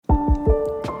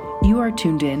are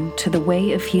tuned in to the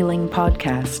Way of Healing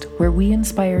podcast, where we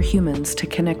inspire humans to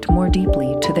connect more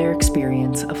deeply to their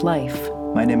experience of life.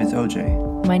 My name is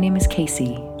OJ. My name is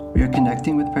Casey. We are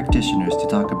connecting with practitioners to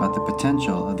talk about the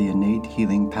potential of the innate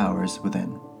healing powers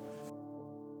within.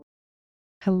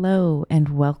 Hello, and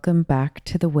welcome back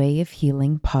to the Way of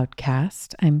Healing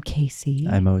podcast. I'm Casey.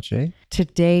 I'm OJ.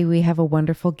 Today we have a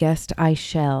wonderful guest,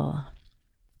 Aychele.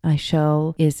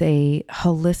 Aychele is a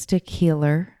holistic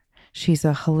healer. She's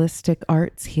a holistic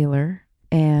arts healer,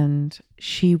 and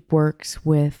she works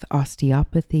with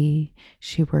osteopathy.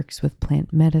 She works with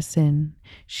plant medicine.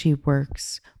 She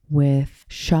works with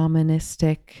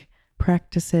shamanistic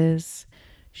practices.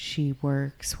 She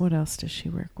works, what else does she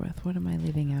work with? What am I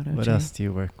leaving out, OJ? What else do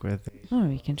you work with? Oh,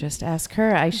 we can just ask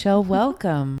her. Aychele,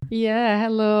 welcome. Yeah,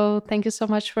 hello. Thank you so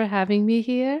much for having me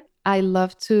here. I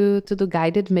love to do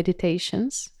guided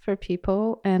meditations for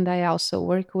people, and I also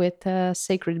work with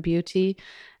sacred beauty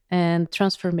and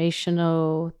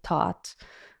transformational thought.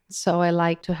 So I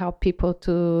like to help people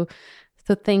to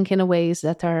think in ways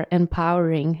that are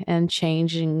empowering and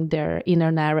changing their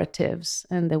inner narratives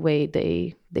and the way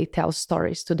they tell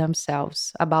stories to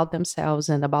themselves about themselves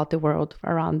and about the world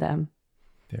around them.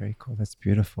 Very cool. That's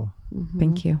beautiful. Mm-hmm.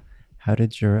 Thank you. How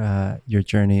did your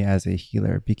journey as a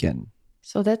healer begin?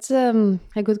 So that's a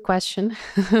good question.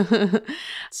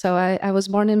 So I was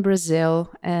born in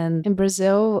Brazil, and in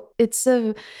Brazil, it's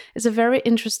a very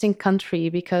interesting country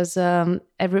because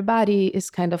everybody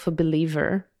is kind of a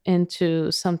believer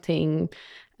into something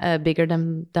bigger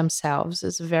than themselves.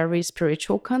 It's a very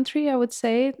spiritual country, I would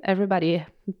say. Everybody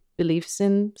believes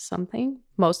in something,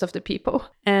 most of the people.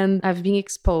 And I've been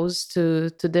exposed to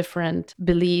different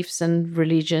beliefs and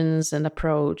religions and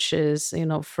approaches,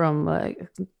 from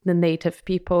the native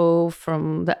people,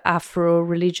 from the Afro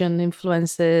religion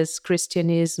influences,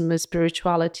 Christianism,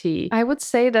 spirituality. I would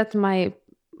say that my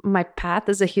path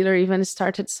as a healer even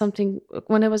started something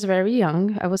when I was very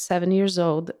young. I was 7 years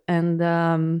old, and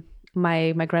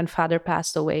my grandfather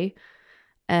passed away.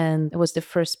 And I was the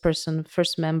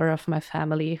first member of my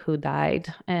family who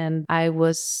died. And I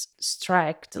was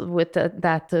struck with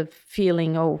that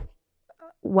feeling, oh,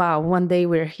 wow, one day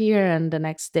we're here and the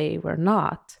next day we're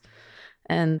not.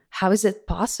 And how is it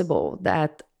possible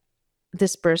that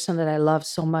this person that I love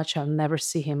so much, I'll never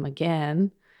see him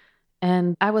again?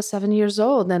 And I was 7 years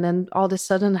old. And then all of a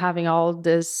sudden having all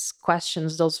these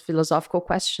questions, those philosophical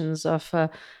questions of,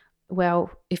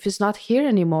 well, if he's not here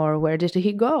anymore, where did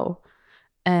he go?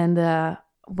 And,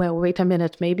 well, wait a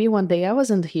minute, maybe one day I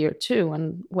wasn't here too.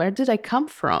 And where did I come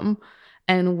from?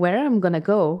 And where I'm going to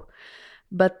go?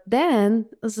 But then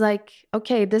it's like,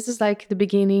 okay, this is like the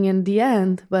beginning and the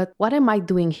end. But what am I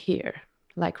doing here?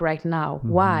 Like right now?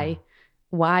 Mm-hmm.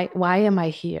 Why am I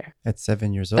here? At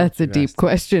 7 years old? That's a deep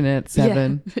question at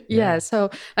 7. Yeah. So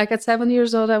like at 7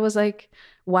 years old, I was like,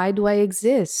 why do I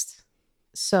exist?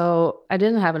 So I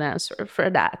didn't have an answer for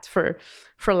that for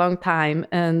a long time.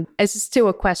 And it's still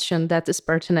a question that is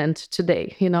pertinent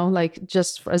today, like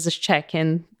just as a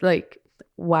check-in, like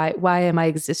why am I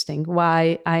existing?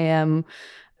 Why I am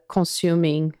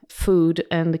consuming food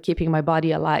and keeping my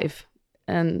body alive?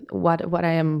 And what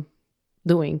I am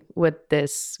doing with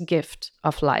this gift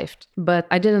of life. But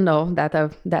I didn't know that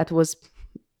that was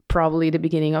probably the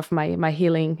beginning of my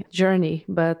healing journey,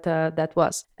 but that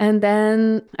was. And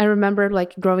then I remember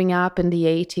like growing up in the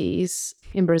 80s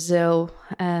in Brazil,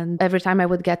 and every time I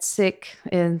would get sick,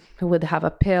 I would have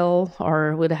a pill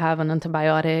or would have an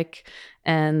antibiotic.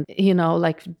 And,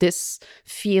 like this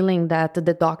feeling that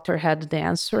the doctor had the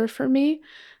answer for me.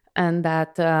 And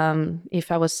that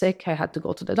if I was sick, I had to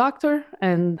go to the doctor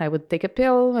and I would take a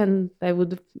pill and I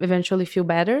would eventually feel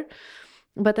better.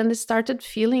 But then I started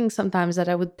feeling sometimes that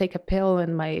I would take a pill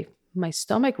and my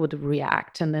stomach would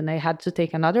react, and then I had to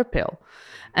take another pill.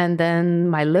 And then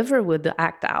my liver would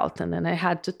act out, and then I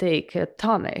had to take a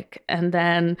tonic. And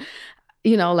then,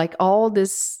 like all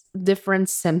these different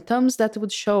symptoms that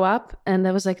would show up. And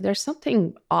I was like, there's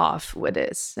something off with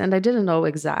this. And I didn't know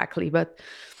exactly, but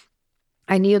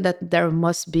I knew that there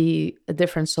must be a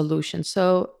different solution.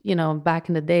 So, back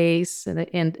in the days, in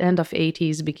the end of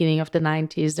 80s, beginning of the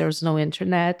 90s, there was no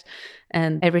internet,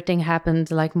 and everything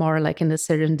happened more like in the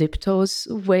serendipitous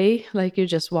way. Like you're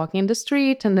just walking in the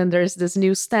street, and then there's this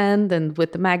newsstand and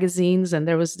with the magazines, and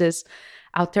there was this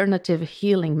alternative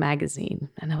healing magazine.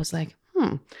 And I was like,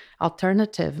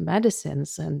 alternative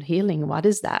medicines and healing, what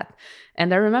is that?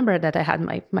 And I remember that I had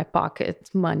my pocket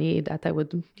money that I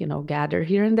would, gather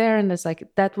here and there. And it's like,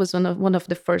 that was one of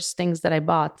the first things that I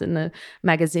bought in a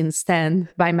magazine stand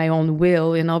by my own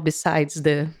will, besides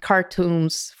the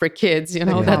cartoons for kids, that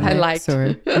I comics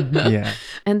liked. Yeah.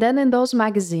 And then in those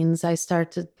magazines, I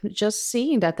started just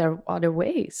seeing that there are other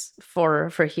ways for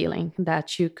healing,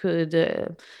 that you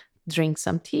could drink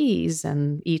some teas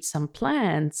and eat some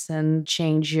plants and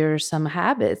change some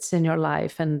habits in your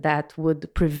life, and that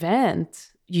would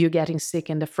prevent you getting sick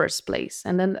in the first place.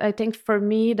 And then I think for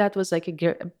me, that was like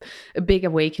a big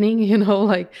awakening,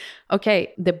 like,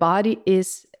 okay, the body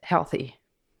is healthy.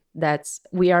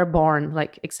 We are born,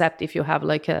 like, except if you have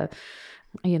like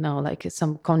like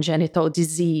some congenital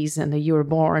disease and you're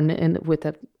born with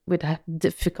a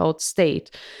difficult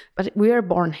state. But we are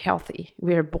born healthy.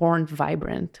 We are born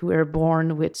vibrant. We are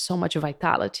born with so much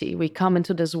vitality. We come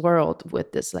into this world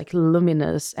with this like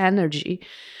luminous energy,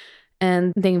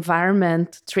 and the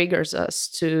environment triggers us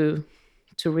to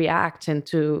react and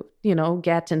to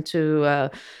get into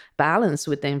balance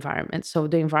with the environment. So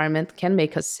the environment can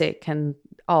make us sick and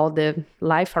all the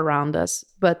life around us.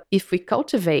 But if we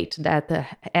cultivate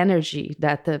that energy,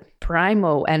 that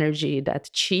primal energy, that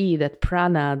chi, that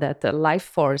prana, that life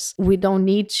force, we don't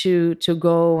need to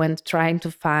go and trying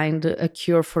to find a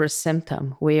cure for a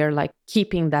symptom. We are like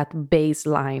keeping that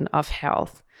baseline of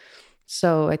health.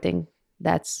 So I think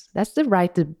that's the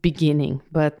right beginning.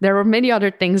 But there were many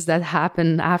other things that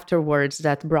happened afterwards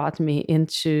that brought me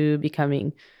into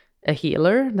becoming a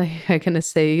healer. Like I can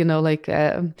say,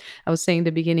 I was saying in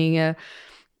the beginning,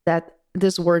 that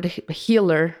this word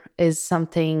healer is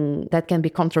something that can be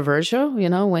controversial.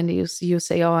 When you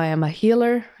say, oh, I am a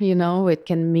healer, it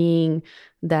can mean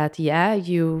that, yeah,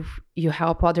 you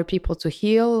help other people to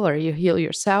heal, or you heal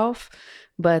yourself.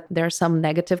 But there are some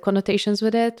negative connotations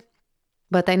with it.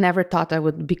 But I never thought I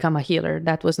would become a healer.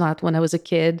 That was not when I was a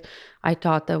kid. I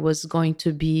thought I was going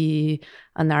to be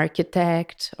an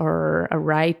architect or a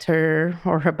writer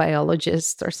or a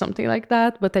biologist or something like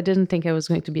that. But I didn't think I was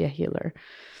going to be a healer.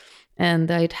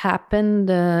 And it happened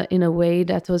in a way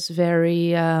that was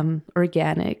very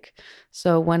organic.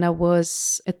 So when I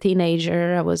was a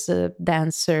teenager, I was a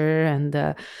dancer,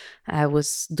 and I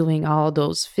was doing all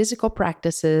those physical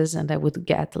practices, and I would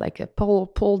get like a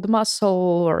pulled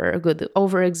muscle or a good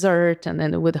overexert, and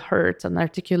then it would hurt an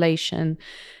articulation.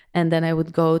 And then I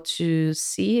would go to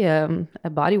see a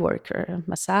body worker, a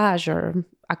massage or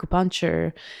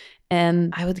acupuncture.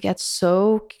 And I would get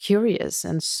so curious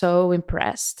and so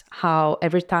impressed how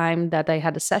every time that I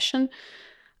had a session,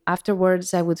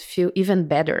 afterwards I would feel even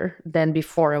better than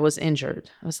before I was injured.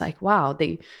 I was like, wow,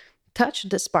 they touched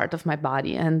this part of my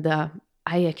body, and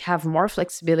I have more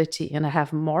flexibility and I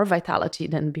have more vitality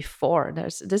than before.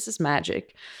 This is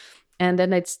magic. And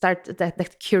then it started,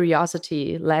 that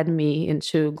curiosity led me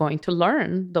into going to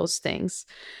learn those things.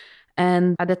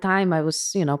 And at the time I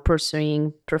was,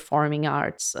 pursuing performing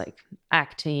arts like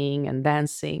acting and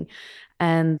dancing.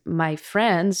 And my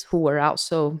friends who were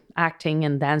also acting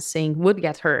and dancing would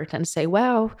get hurt and say,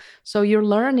 well, so you're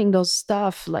learning those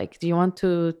stuff. Like, do you want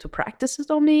to practice it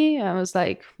on me? I was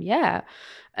like, yeah.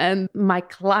 And my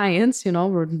clients,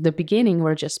 were the beginning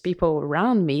were just people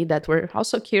around me that were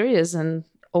also curious and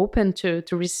open to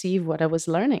receive what I was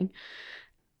learning.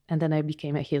 And then I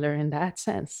became a healer in that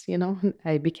sense,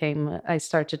 I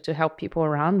started to help people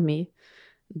around me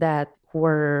that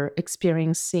were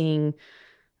experiencing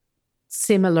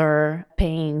similar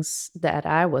pains that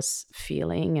I was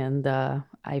feeling, and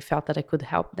I felt that I could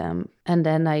help them. And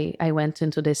then I went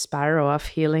into this spiral of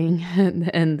healing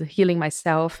and healing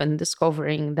myself, and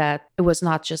discovering that it was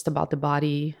not just about the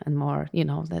body and more,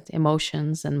 that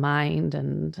emotions and mind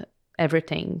and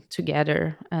everything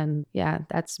together. And yeah,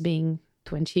 that's been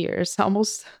 20 years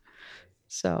almost.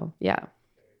 So yeah.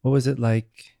 What was it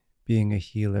like being a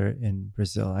healer in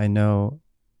Brazil? I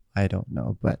don't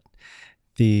know, but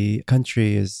the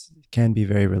country can be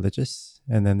very religious.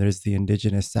 And then there's the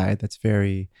indigenous side that's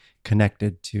very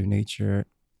connected to nature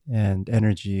and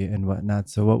energy and whatnot.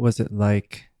 So what was it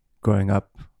like growing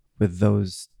up with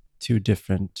those two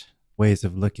different ways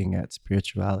of looking at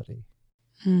spirituality?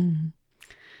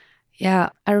 Yeah,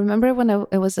 I remember when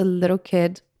I was a little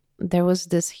kid, there was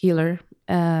this healer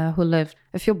who lived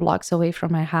a few blocks away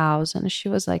from my house. And she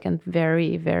was like a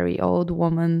very, very old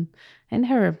woman in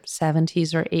her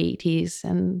 70s or 80s.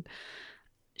 And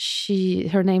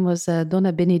her name was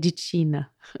Dona Benedictina.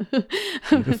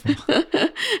 Beautiful.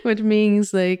 Which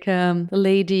means like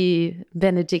Lady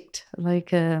Benedict,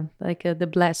 like the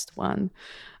blessed one.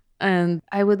 And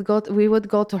we would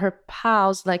go to her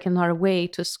house, like in our way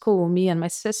to school, me and my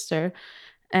sister,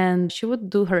 and she would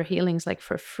do her healings like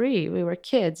for free. We were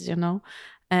kids, you know.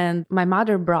 And my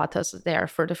mother brought us there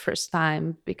for the first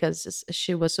time because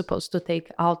she was supposed to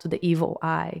take out the evil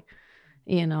eye,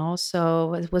 you know.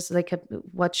 So it was like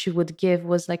what she would give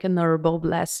was like an herbal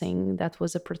blessing that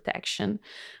was a protection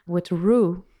with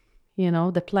rue, you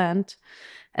know, the plant,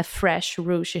 a fresh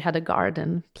rue. She had a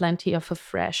garden, plenty of a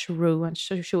fresh rue, and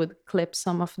she would clip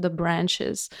some of the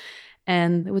branches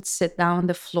and would sit down on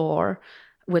the floor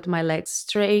with my legs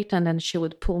straight, and then she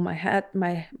would pull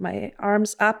my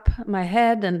arms up my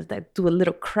head, and like do a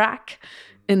little crack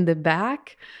in the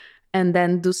back, and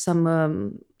then do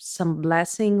some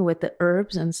blessing with the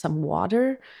herbs and some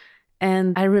water.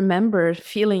 And I remember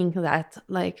feeling that,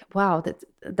 like, wow,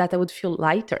 that I would feel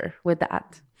lighter with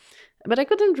that. But I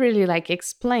couldn't really like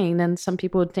explain. And some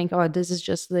people would think, oh, this is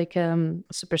just like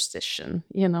superstition,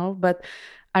 you know. But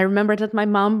I remember that my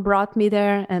mom brought me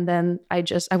there, and then I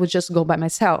would just go by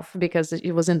myself because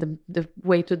it was in the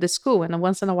way to the school. And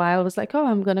once in a while, I was like, oh,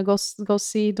 I'm gonna go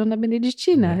see Dona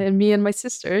Benedictina, and me and my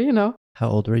sister, you know. How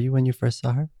old were you when you first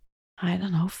saw her? I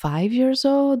don't know, 5 years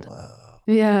old. Whoa.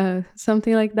 Yeah,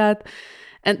 something like that.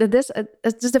 And this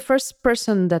is the first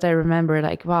person that I remember,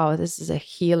 like, wow, this is a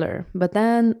healer. But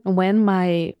then when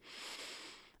my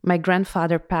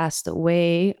grandfather passed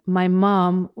away, my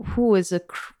mom, who is a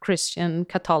Christian,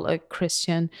 Catholic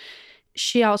Christian,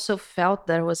 she also felt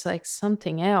there was like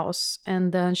something else.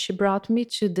 And then she brought me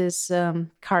to this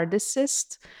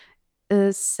Kardecist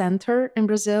center in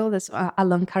Brazil, that's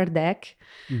Allan Kardec,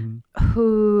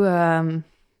 who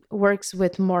works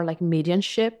with more like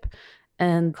mediumship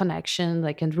and connection,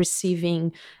 like and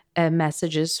receiving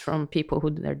messages from people who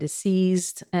are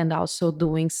deceased, and also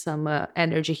doing some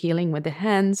energy healing with the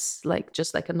hands, like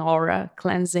just like an aura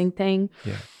cleansing thing.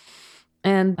 Yeah.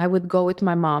 And I would go with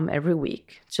my mom every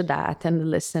week to that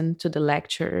and listen to the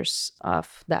lectures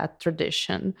of that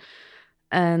tradition.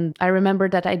 And I remember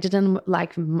that I didn't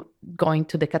like going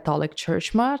to the Catholic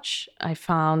Church much. I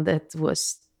found it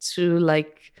was too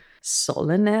like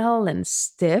solemn and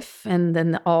stiff, and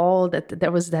then all that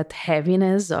there was that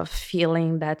heaviness of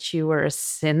feeling that you were a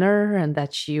sinner and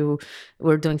that you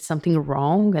were doing something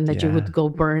wrong and that you would go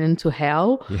burn into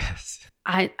hell. Yes.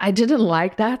 I didn't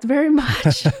like that very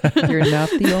much. You're not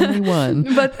the only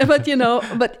one. but you know,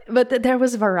 but there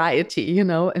was variety, you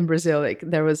know, in Brazil. Like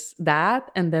there was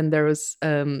that, and then there was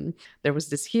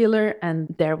this healer,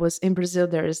 and there was in Brazil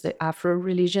there is the Afro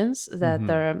religions that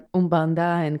are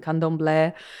Umbanda and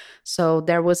Candomblé. So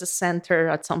there was a center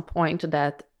at some point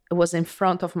that was in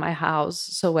front of my house,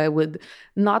 so I would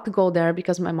not go there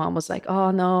because my mom was like,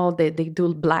 oh no, they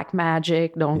do black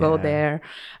magic, don't go there.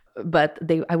 But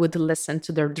I would listen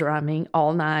to their drumming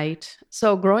all night.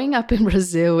 So growing up in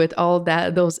Brazil with all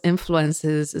those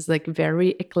influences is like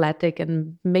very eclectic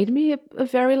and made me a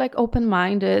very like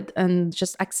open-minded and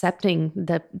just accepting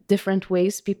the different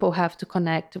ways people have to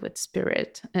connect with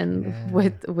spirit and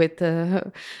with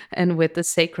the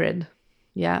sacred.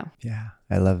 Yeah. Yeah.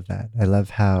 I love that. I love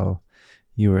how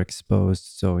you were exposed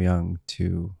so young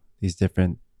to these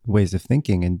different ways of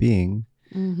thinking and being.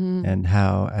 And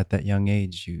how at that young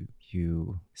age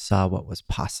you saw what was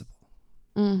possible.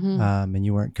 And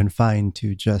you weren't confined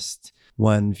to just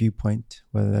one viewpoint,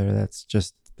 whether that's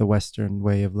just the Western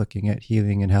way of looking at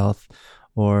healing and health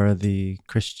or the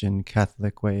Christian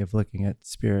Catholic way of looking at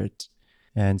spirit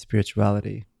and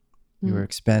spirituality. You were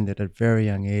expanded at a very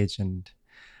young age, and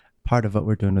part of what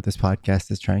we're doing with this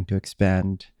podcast is trying to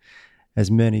expand as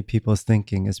many people's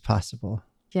thinking as possible.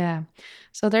 Yeah.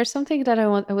 So there's something that I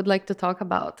would like to talk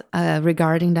about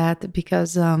regarding that,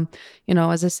 because, you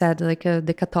know, as I said, like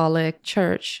the Catholic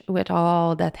Church with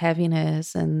all that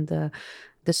heaviness and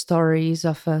the stories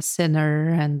of a sinner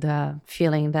and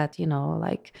feeling that, you know,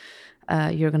 like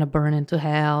you're going to burn into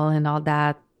hell and all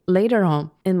that. Later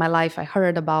on in my life, I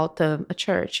heard about a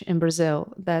church in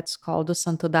Brazil that's called the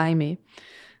Santo Daime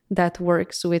that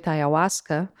works with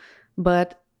ayahuasca,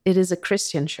 but it is a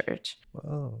Christian church.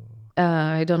 Whoa.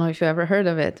 I don't know if you ever heard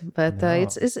of it, but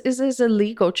it's a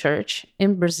legal church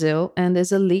in Brazil, and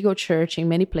there's a legal church in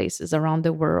many places around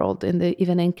the world.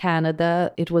 Even in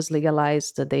Canada, it was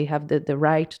legalized that they have the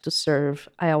right to serve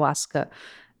ayahuasca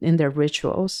in their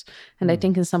rituals. And I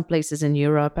think in some places in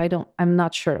Europe, I'm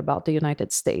not sure about the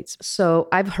United States. So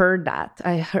I've heard that.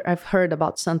 I've heard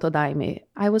about Santo Daime.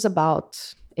 I was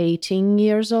about 18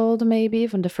 years old, maybe,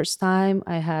 from the first time.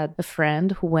 I had a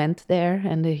friend who went there,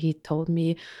 and he told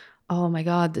me, oh my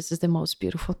God, this is the most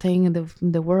beautiful thing in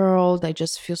the world. I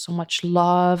just feel so much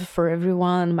love for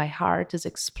everyone. My heart is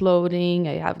exploding.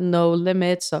 I have no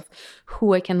limits of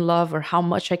who I can love or how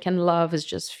much I can love. It's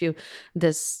just feel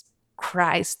this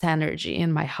Christ energy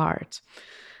in my heart.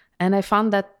 And I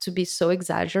found that to be so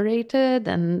exaggerated.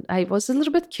 And I was a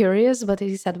little bit curious, but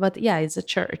he said, but yeah, it's a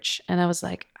church. And I was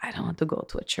like, I don't want to go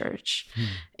to a church.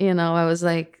 I was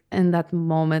like, in that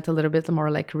moment, a little bit more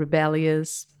like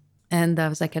rebellious. And I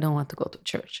was like, I don't want to go to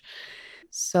church.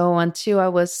 So until I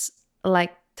was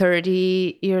like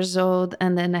 30 years old,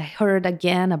 and then I heard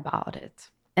again about it.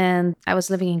 And I was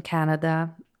living in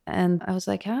Canada. And I was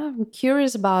like, I'm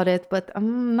curious about it, but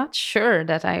I'm not sure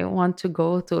that I want to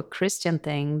go to a Christian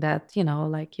thing that,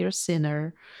 like you're a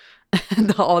sinner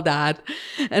and all that.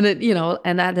 And,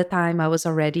 and at the time I was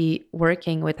already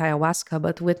working with ayahuasca,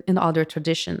 but in other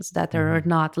traditions that are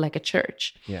not like a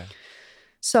church. Yeah.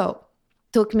 So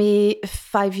took me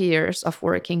 5 years of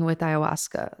working with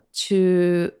ayahuasca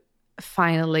to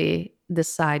finally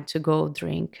decide to go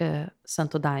drink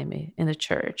Santo Daime in a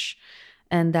church.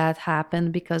 And that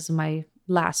happened because my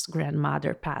last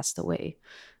grandmother passed away.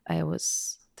 I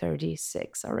was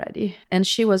 36 already. And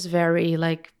she was very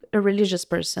like a religious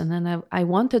person. And I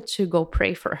wanted to go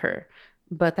pray for her.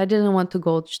 But I didn't want to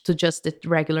go to just the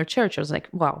regular church. I was like,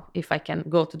 wow, if I can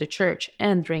go to the church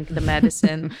and drink the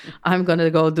medicine, I'm going to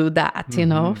go do that,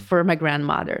 for my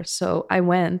grandmother. So I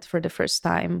went for the first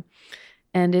time.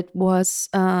 And it was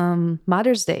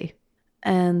Mother's Day.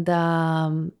 And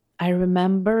I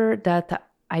remember that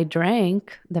I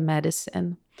drank the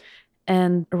medicine.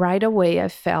 And right away, I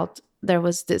felt there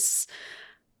was this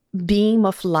beam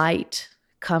of light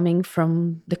coming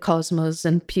from the cosmos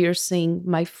and piercing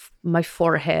my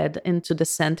forehead into the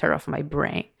center of my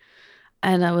brain.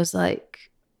 And I was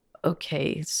like,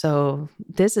 okay, so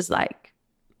this is like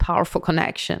powerful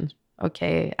connection.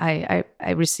 Okay, I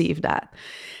received that.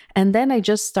 And then I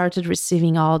just started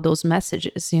receiving all those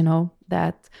messages,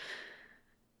 that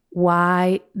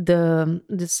why the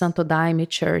Santo Daime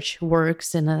church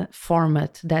works in a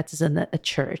format that is in a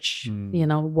church.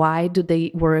 Why do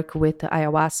they work with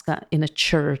ayahuasca in a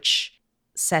church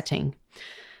setting?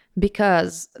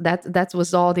 Because that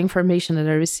was all the information that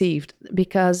I received.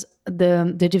 Because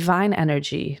the divine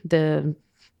energy, the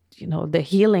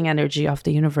healing energy of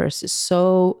the universe is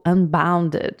so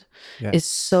unbounded, is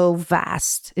so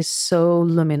vast, is so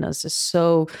luminous, is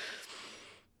so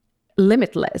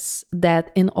limitless,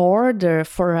 that in order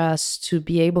for us to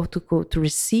be able to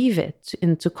receive it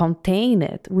and to contain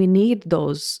it, we need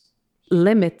those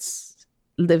limits.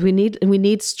 That we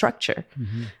need structure.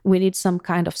 We need some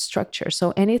kind of structure.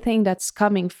 So anything that's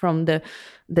coming from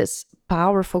this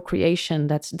powerful creation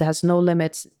that has no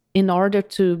limits, in order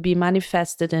to be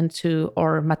manifested into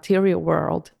our material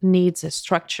world, needs a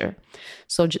structure.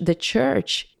 So the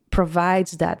church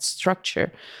provides that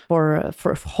structure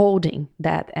for holding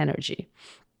that energy.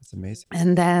 That's amazing.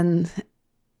 And then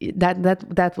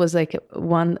that was like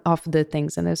one of the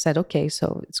things. And I said, okay,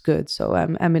 so it's good. So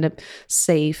I'm in a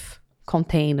safe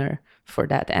container for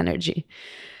that energy.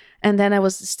 And then I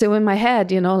was still in my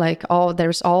head, like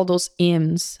there's all those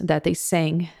hymns that they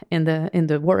sing in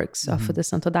the works of the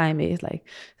Santo Daime, like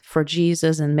for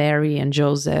Jesus and Mary and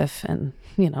Joseph and,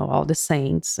 all the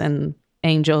saints and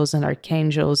angels and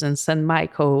archangels and Saint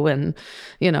Michael and,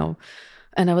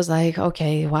 and I was like,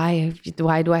 okay, why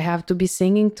do I have to be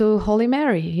singing to Holy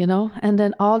Mary, And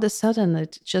then all of a sudden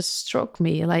it just struck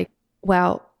me like,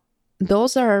 well,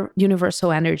 those are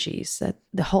universal energies. That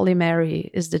the Holy Mary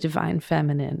is the divine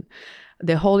feminine.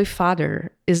 The Holy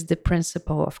Father is the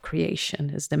principle of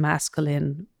creation, is the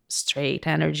masculine straight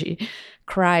energy.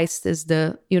 Christ is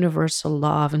the universal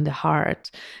love in the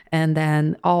heart. And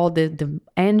then all the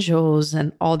angels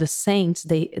and all the saints,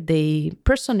 they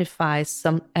personify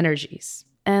some energies.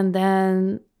 And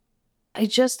then it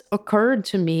just occurred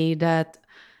to me that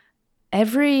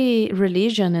every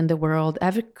religion in the world,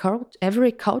 every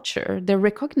culture, they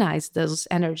recognize those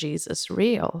energies as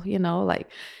real. Like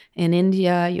in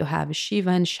India, you have Shiva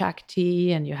and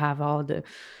Shakti, and you have all the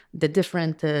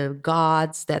different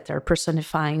gods that are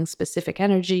personifying specific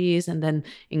energies. And then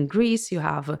in Greece, you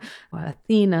have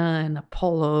Athena and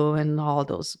Apollo and all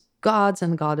those gods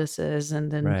and goddesses.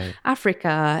 And then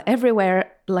Africa, everywhere,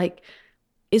 like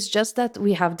it's just that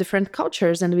we have different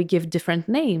cultures and we give different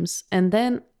names. And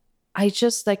then I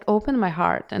just like opened my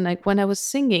heart, and like when I was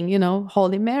singing,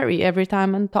 Holy Mary, every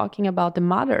time I'm talking about the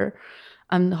mother,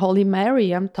 and Holy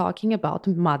Mary, I'm talking about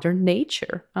Mother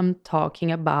Nature. I'm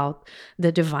talking about the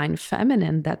divine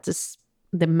feminine, that is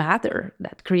the matter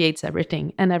that creates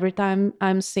everything. And every time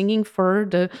I'm singing for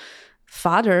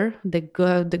Father, the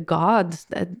God,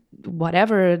 that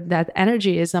whatever that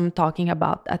energy is, I'm talking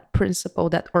about that principle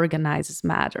that organizes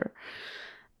matter.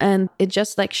 And it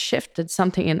just like shifted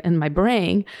something in my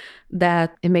brain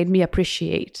that it made me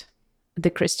appreciate the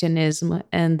Christianism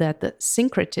and that the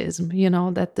syncretism,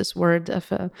 that this word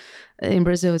of in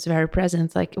Brazil is very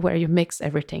present, like where you mix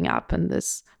everything up in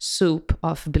this soup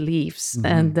of beliefs,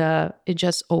 and it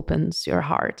just opens your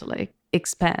heart, like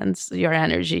expands your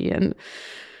energy, and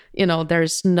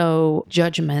there's no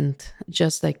judgment,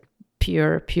 just like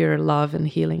pure love and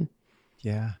healing.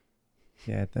 Yeah.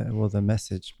 The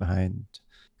message behind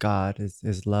God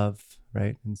is love,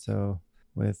 right? And so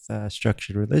with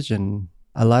structured religion,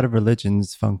 a lot of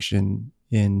religions function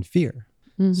in fear.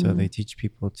 So they teach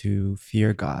people to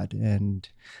fear God and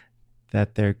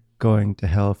that they're going to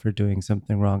hell for doing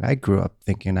something wrong. I grew up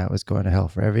thinking I was going to hell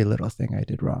for every little thing I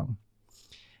did wrong.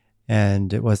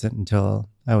 And it wasn't until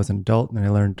I was an adult and I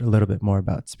learned a little bit more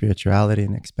about spirituality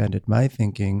and expanded my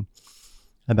thinking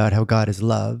about how God is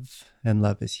love and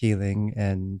love is healing.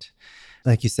 And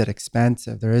like you said,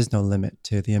 expansive. There is no limit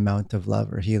to the amount of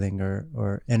love or healing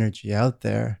or energy out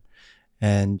there.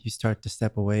 And you start to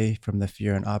step away from the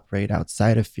fear and operate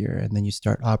outside of fear. And then you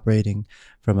start operating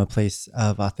from a place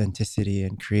of authenticity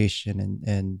and creation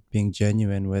and being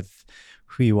genuine with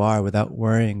who you are without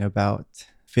worrying about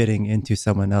fitting into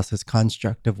someone else's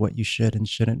construct of what you should and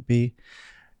shouldn't be.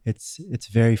 It's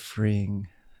very freeing.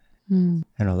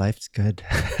 I know, life's good.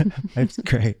 Life's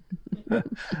great.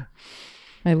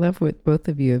 I love what both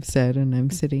of you have said, and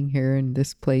I'm sitting here in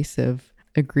this place of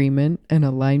agreement and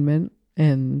alignment,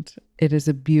 and it is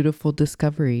a beautiful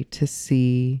discovery to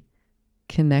see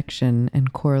connection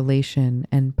and correlation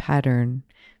and pattern,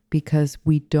 because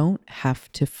we don't have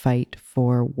to fight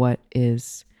for what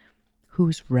is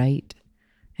who's right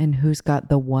and who's got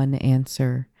the one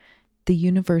answer. The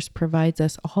universe provides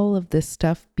us all of this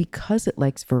stuff because it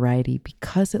likes variety,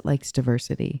 because it likes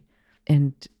diversity,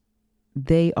 and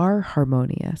they are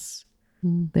harmonious.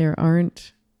 There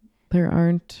aren't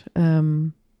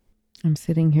I'm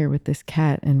sitting here with this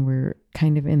cat and we're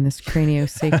kind of in this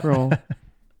craniosacral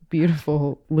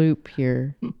beautiful loop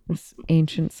here. This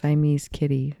ancient Siamese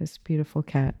kitty, this beautiful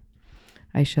cat,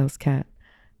 Aychele's cat,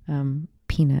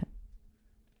 Peanut.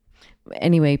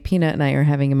 Anyway, Peanut and I are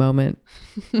having a moment.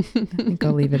 I think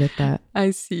I'll leave it at that.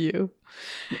 I see you.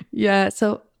 Yeah.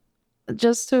 So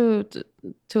just to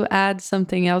add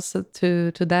something else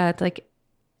to that, like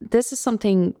this is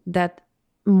something that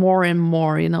more and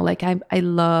more, like I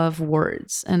love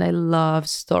words and I love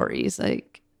stories.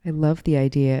 Like I love the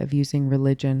idea of using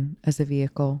religion as a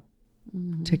vehicle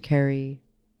to carry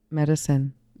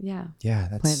medicine. Yeah. Yeah,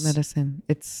 that's Plant medicine.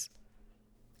 It's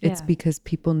because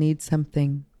people need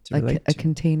something like a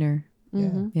container.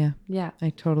 Yeah. I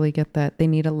totally get that. They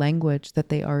need a language that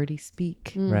they already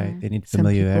speak. Right. They need Some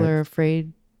familiarity. people are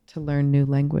afraid to learn new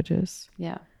languages.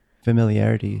 Yeah.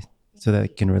 Familiarity so that they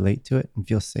can relate to it and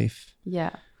feel safe.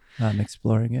 Yeah.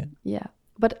 Exploring it. Yeah.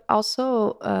 But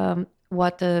also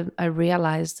what I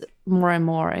realized more and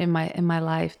more in my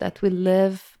life, that we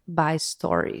live by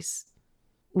stories.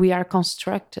 We are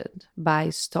constructed by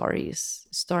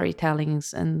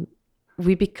storytellings, and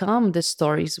we become the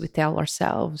stories we tell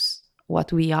ourselves,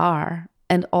 what we are.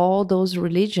 And all those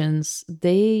religions,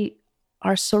 they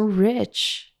are so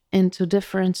rich into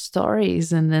different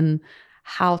stories, and then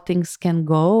how things can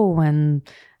go and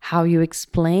how you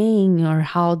explain, or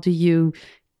how do you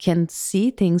can see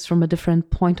things from a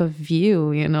different point of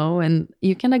view, and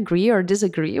you can agree or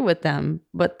disagree with them,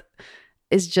 but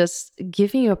it's just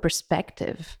giving you a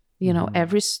perspective.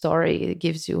 Every story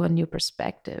gives you a new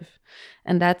perspective.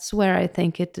 And that's where I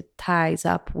think it ties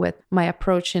up with my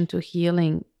approach into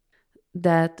healing.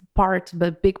 The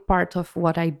big part of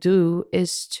what I do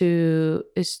is to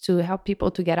help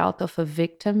people to get out of a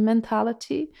victim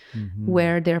mentality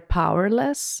where they're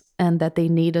powerless and that they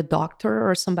need a doctor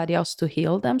or somebody else to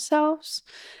heal themselves,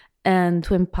 and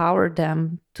to empower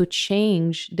them to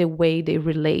change the way they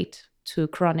relate to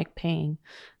chronic pain,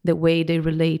 the way they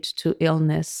relate to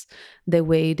illness, the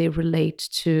way they relate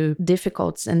to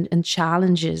difficulties and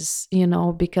challenges,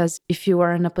 because if you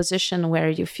are in a position where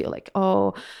you feel like,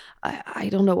 oh, I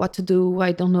don't know what to do,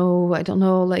 I don't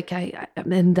know, like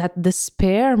I'm in that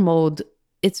despair mode,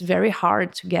 it's very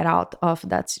hard to get out of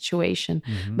that situation.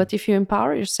 But if you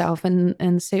empower yourself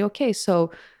and say, okay,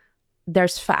 so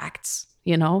there's facts,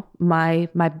 my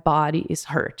body is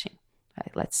hurting.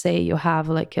 Right? Let's say you have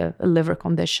like a liver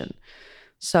condition.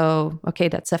 So, okay,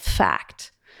 that's a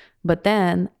fact. But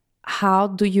then how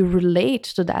do you relate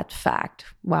to that fact?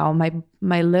 Well,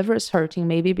 my liver is hurting,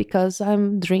 maybe because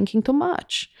I'm drinking too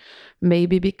much,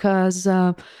 maybe because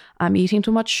I'm eating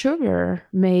too much sugar,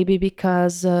 maybe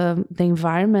because the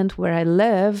environment where I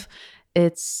live,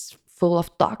 it's full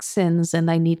of toxins and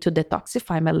I need to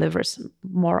detoxify my livers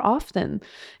more often.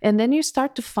 And then you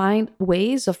start to find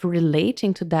ways of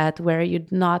relating to that where you're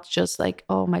not just like,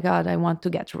 oh my God, I want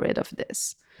to get rid of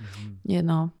this, you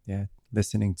know? Yeah.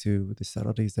 Listening to the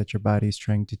subtleties that your body is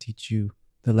trying to teach you,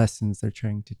 the lessons they're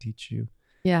trying to teach you.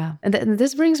 Yeah. And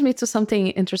this brings me to something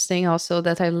interesting also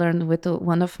that I learned with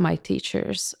one of my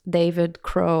teachers, David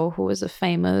Crow, who is a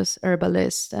famous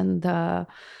herbalist. And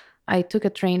I took a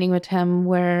training with him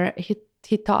where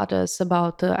he taught us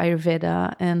about the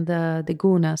Ayurveda and the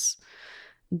gunas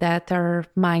that are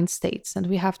mind states. And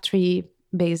we have three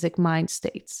basic mind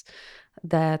states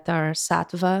that are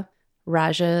sattva,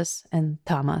 rajas, and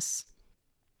tamas.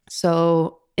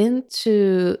 So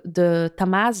into the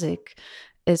tamasic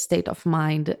state of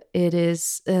mind, it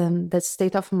is that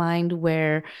state of mind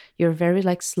where you're very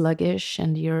like sluggish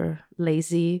and you're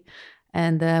lazy.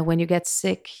 And when you get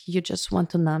sick, you just want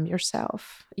to numb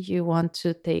yourself. You want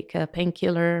to take a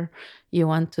painkiller. You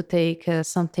want to take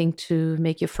something to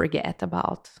make you forget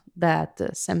about that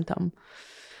symptom.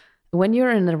 When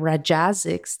you're in a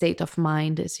rajasic state of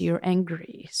mind, is you're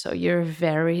angry. So you're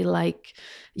very like,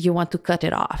 you want to cut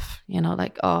it off,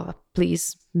 like, oh,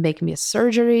 please make me a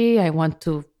surgery. I want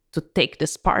to take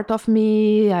this part of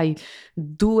me. I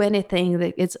do anything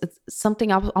that it's something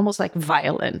almost like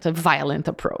violent, a violent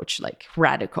approach, like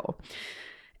radical.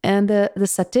 And the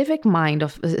sattvic mind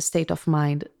of the state of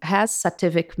mind has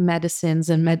sattvic medicines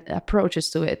and approaches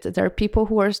to it. There are people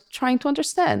who are trying to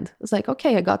understand. It's like,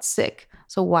 okay, I got sick.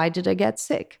 So why did I get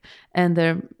sick? And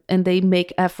they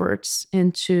make efforts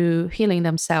into healing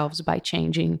themselves by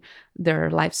changing their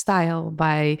lifestyle,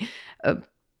 by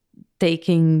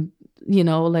taking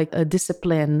like a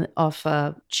discipline of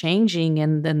changing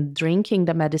and then drinking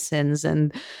the medicines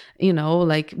and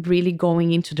like really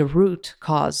going into the root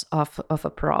cause of a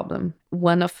problem.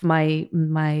 One of my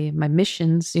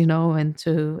missions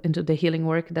into the healing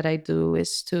work that I do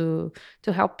is to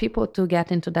help people to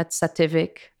get into that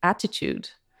sattvic attitude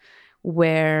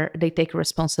where they take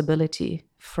responsibility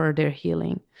for their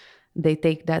healing. They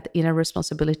take that inner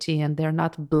responsibility and they're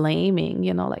not blaming,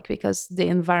 like, because the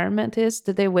environment is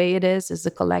the way it is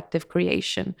a collective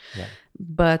creation. Yeah.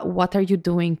 But what are you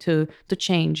doing to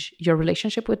change your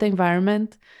relationship with the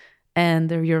environment and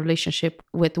your relationship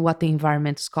with what the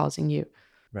environment is causing you?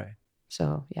 Right.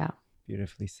 So, yeah.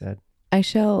 Beautifully said.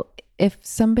 Aychele, if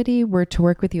somebody were to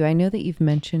work with you, I know that you've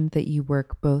mentioned that you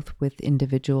work both with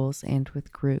individuals and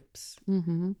with groups.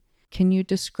 Mm-hmm. Can you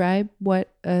describe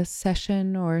what a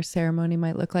session or a ceremony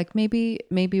might look like?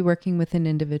 Maybe working with an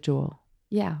individual.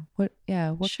 Yeah. What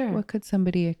Sure. What could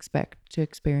somebody expect to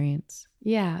experience?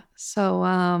 Yeah. So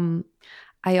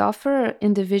I offer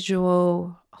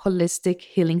individual holistic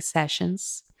healing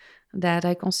sessions that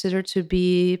I consider to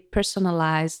be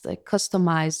personalized, like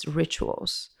customized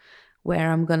rituals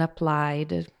where I'm going to apply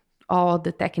all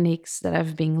the techniques that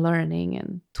I've been learning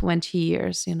in 20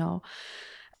 years,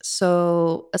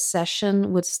 So a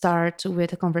session would start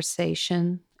with a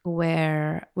conversation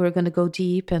where we're going to go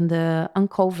deep and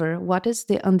uncover what is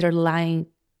the underlying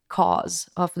cause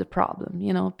of the problem.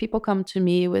 People come to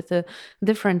me with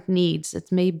different needs.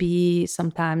 It may be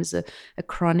sometimes a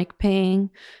chronic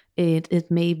pain. It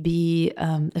may be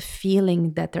a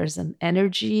feeling that there's an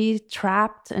energy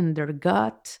trapped in their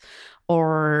gut,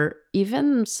 or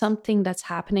even something that's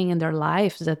happening in their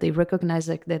life that they recognize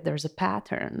like that there's a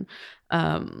pattern,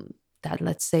 that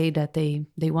let's say that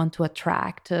they want to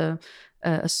attract a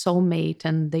soulmate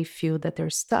and they feel that they're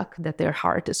stuck, that their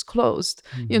heart is closed.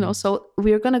 So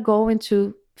we're going to go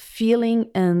into feeling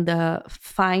and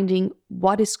finding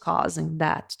what is causing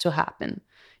that to happen,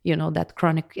 that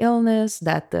chronic illness,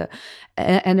 that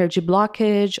energy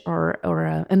blockage, or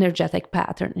an energetic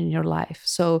pattern in your life.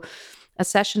 So a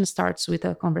session starts with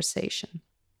a conversation.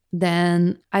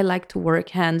 Then I like to work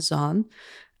hands-on.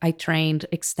 I trained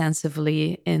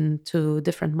extensively into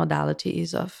different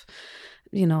modalities of,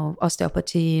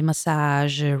 osteopathy,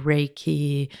 massage,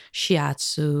 Reiki,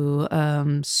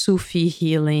 shiatsu, Sufi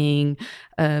healing,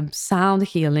 sound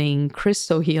healing,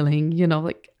 crystal healing.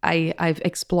 I've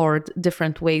explored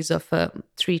different ways of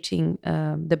treating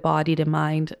the body, the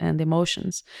mind, and the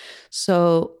emotions.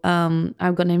 So I'm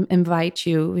going to invite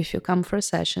you, if you come for a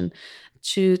session,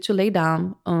 to lay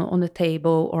down on the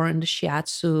table or on the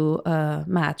shiatsu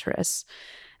mattress.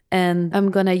 And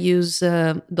I'm going to use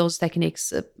those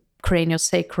techniques,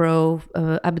 craniosacral,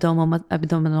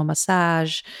 abdominal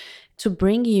massage, to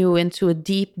bring you into a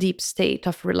deep, deep state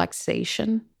of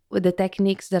relaxation with the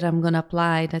techniques that I'm going to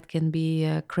apply. That can be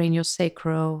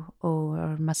craniosacral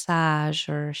or massage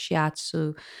or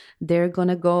shiatsu. They're going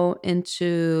to go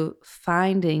into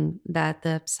finding that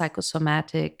the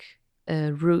psychosomatic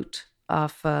root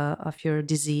of your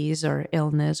disease or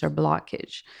illness or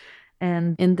blockage.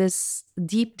 And in this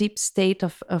deep, deep state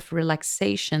of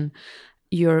relaxation,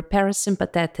 your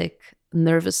parasympathetic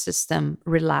nervous system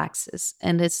relaxes.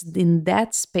 And it's in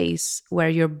that space where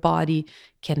your body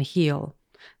can heal.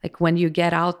 Like when you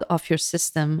get out of your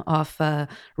system of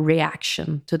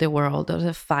reaction to the world, or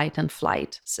the fight and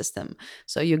flight system.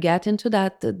 So you get into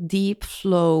that deep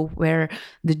flow where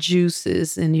the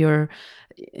juices in your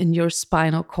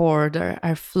spinal cord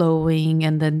are flowing,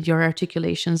 and then your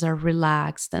articulations are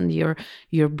relaxed, and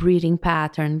your breathing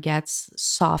pattern gets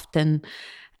softened.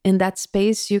 In that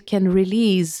space, you can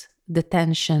release the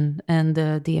tension and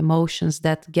the emotions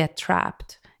that get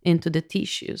trapped into the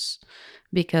tissues,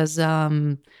 because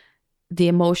the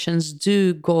emotions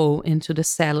do go into the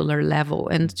cellular level,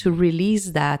 and to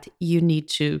release that, you need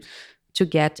to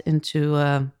get into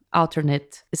an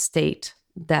alternate state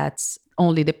that's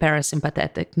only the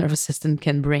parasympathetic nervous system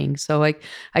can bring. So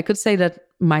I could say that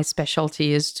my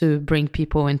specialty is to bring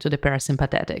people into the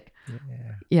parasympathetic.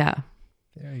 Yeah.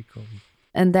 Very cool.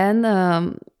 And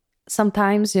then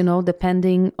sometimes,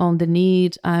 depending on the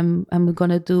need, I'm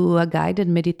going to do a guided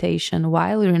meditation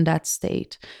while you're in that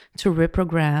state to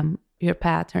reprogram your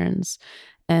patterns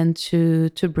and to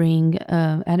bring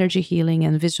energy healing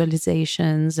and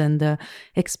visualizations and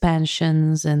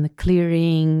expansions and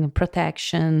clearing,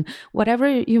 protection, whatever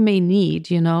you may need,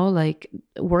 like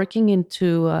working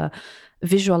into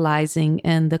visualizing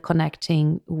and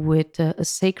connecting with a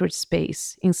sacred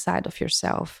space inside of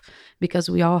yourself, because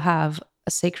we all have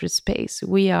a sacred space.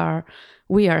 We are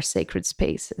sacred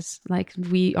spaces. Like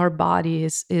our body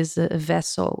is a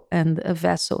vessel, and a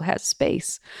vessel has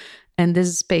space. And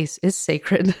this space is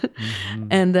sacred. Mm-hmm.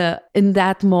 And in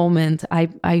that moment,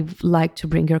 I like to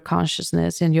bring your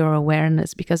consciousness and your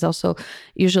awareness, because also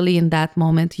usually in that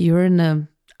moment, you're in an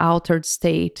altered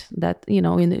state that,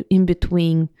 in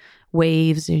between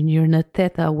waves, and you're in a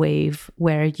theta wave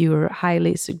where you're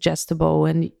highly suggestible,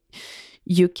 and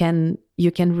you can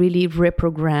really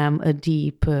reprogram a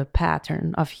deep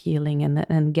pattern of healing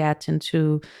and get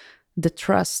into the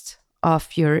trust of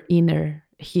your inner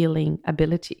healing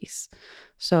abilities.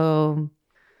 So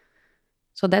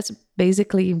that's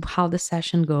basically how the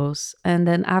session goes. And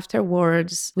then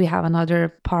afterwards, we have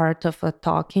another part of a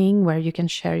talking where you can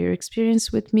share your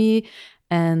experience with me.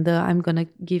 And I'm going to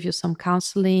give you some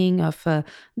counseling of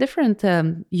different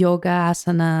yoga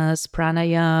asanas,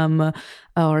 pranayama,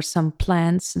 or some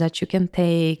plants that you can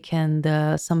take, and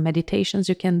some meditations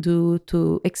you can do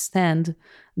to extend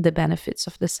the benefits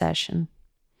of the session.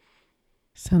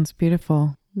 Sounds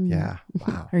beautiful. Yeah.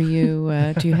 Wow. Are you?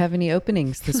 Do you have any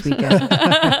openings this weekend?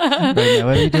 Right now,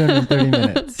 what are you doing in 30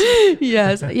 minutes?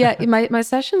 Yes. Yeah. My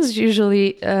sessions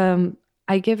usually,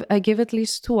 I give at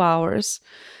least 2 hours,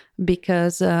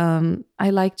 because I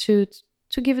like to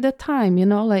give the time.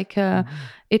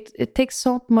 It takes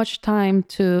so much time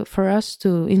for us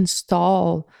to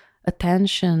install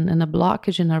attention and a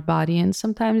blockage in our body, and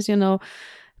sometimes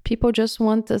people just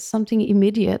want something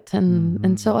immediate,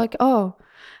 and so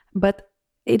but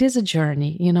it is a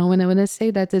journey, when I say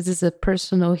that this is a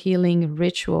personal healing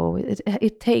ritual,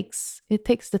 it takes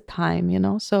the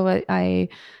time, so I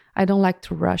don't like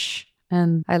to rush,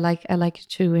 and I like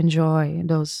to enjoy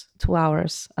those 2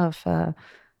 hours of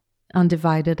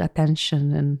undivided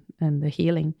attention and the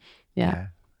healing. Yeah.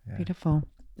 Beautiful.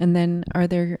 And then are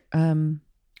there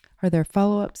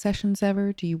follow-up sessions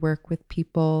ever? Do you work with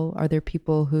people? Are there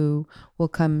people who will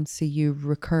come see you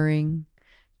recurring,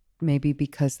 maybe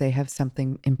because they have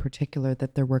something in particular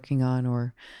that they're working on,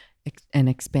 or an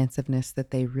expansiveness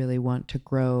that they really want to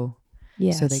grow?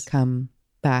 Yes. So they come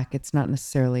back. It's not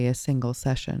necessarily a single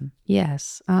session.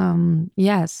 Yes.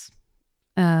 Yes.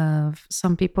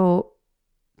 Some people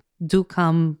do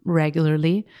come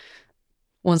regularly,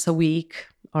 once a week,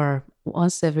 or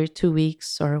once every 2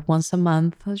 weeks, or once a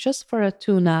month, just for a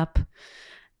tune-up.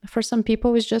 For some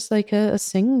people, it's just like a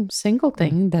single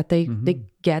thing that they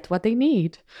get what they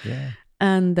need. Yeah.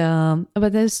 And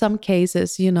but there's some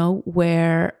cases,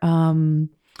 where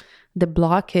the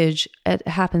blockage, it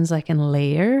happens like in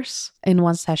layers. In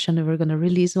one session, we're going to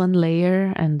release one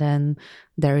layer, and then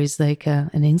there is like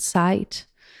an insight.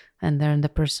 And then the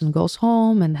person goes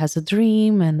home and has a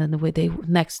dream. And then the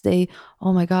next day,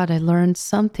 oh my God, I learned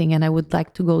something, and I would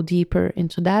like to go deeper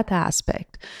into that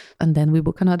aspect. And then we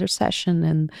book another session.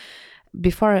 And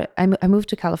before I moved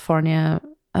to California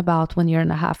about 1 year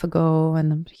and a half ago,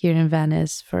 and I'm here in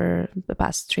Venice for the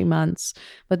past 3 months.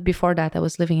 But before that, I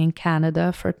was living in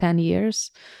Canada for 10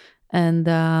 years. And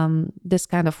this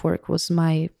kind of work was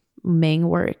my main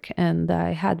work. And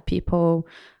I had people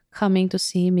coming to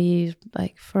see me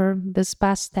like for this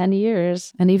past 10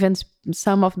 years. And even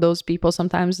some of those people,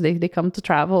 sometimes they come to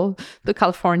travel to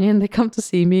California and they come to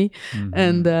see me. Mhm.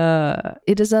 And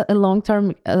it is a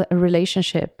long-term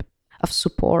relationship of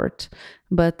support.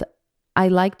 But I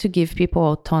like to give people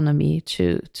autonomy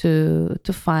to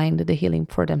find the healing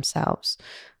for themselves.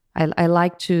 I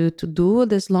like to do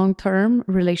this long-term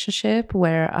relationship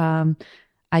where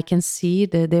I can see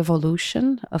the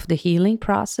evolution of the healing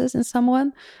process in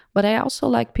someone, but I also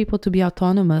like people to be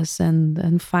autonomous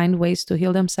and find ways to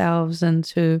heal themselves and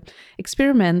to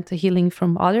experiment healing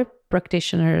from other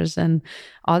practitioners and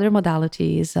other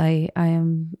modalities.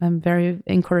 I'm very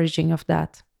encouraging of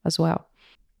that as well.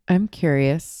 I'm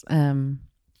curious,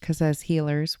 because as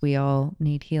healers, we all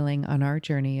need healing on our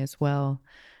journey as well.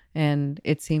 And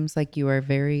it seems like you are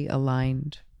very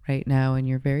aligned right now and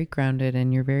you're very grounded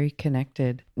and you're very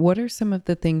connected. What are some of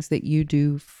the things that you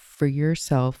do for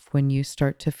yourself when you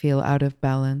start to feel out of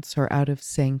balance or out of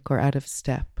sync or out of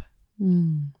step?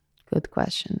 Good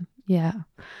question. Yeah.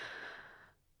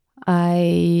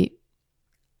 I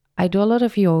do a lot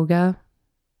of yoga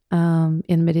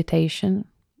in meditation.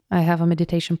 I have a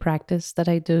meditation practice that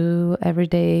I do every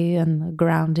day, and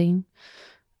grounding,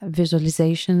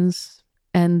 visualizations.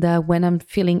 And when I'm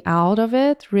feeling out of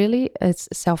it, really, it's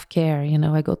self-care.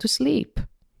 I go to sleep.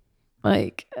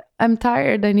 Like, I'm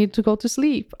tired, I need to go to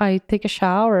sleep. I take a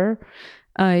shower.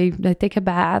 I take a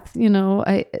bath.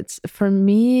 It's for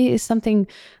me, it's something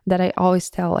that I always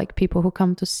tell like people who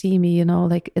come to see me.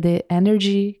 Like the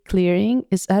energy clearing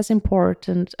is as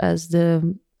important as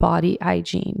the body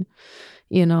hygiene.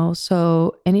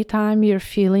 So anytime you're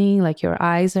feeling like your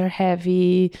eyes are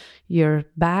heavy, your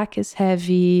back is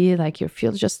heavy, like you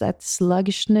feel just that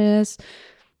sluggishness,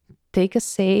 take a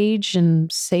sage and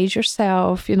sage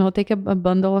yourself. Take a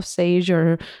bundle of sage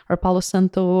or Palo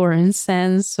Santo or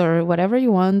incense or whatever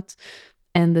you want,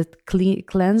 and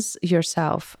cleanse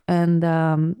yourself. And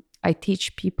I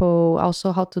teach people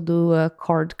also how to do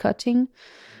cord cutting,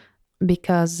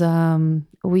 because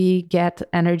we get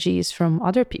energies from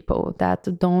other people that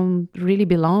don't really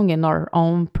belong in our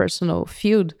own personal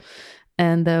field.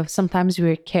 And sometimes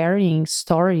we're carrying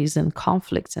stories and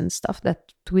conflicts and stuff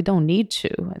that we don't need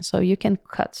to. And so you can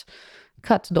cut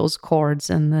those cords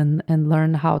and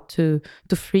learn how to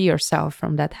free yourself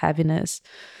from that heaviness.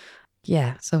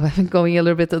 Yeah, so I'm going a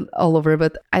little bit all over,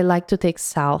 but I like to take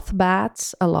south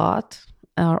baths a lot,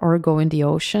 or go in the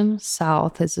ocean.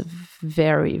 South is a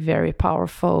very, very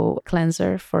powerful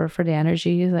cleanser for the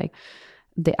energy, like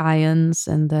the ions,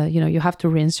 and you have to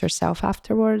rinse yourself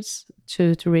afterwards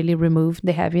to really remove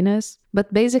the heaviness.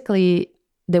 But basically,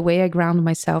 the way I ground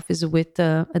myself is with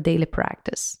a daily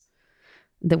practice.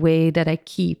 The way that I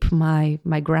keep my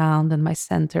ground and my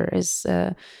center is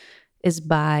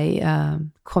by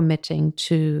committing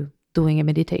to doing a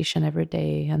meditation every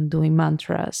day and doing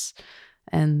mantras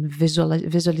and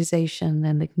visualization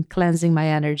and cleansing my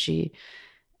energy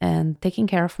and taking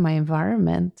care of my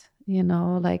environment,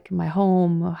 like my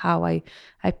home, how I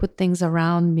put things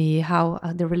around me, how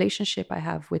the relationship I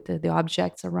have with the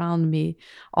objects around me,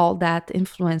 all that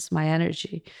influence my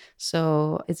energy.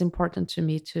 So it's important to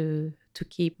me to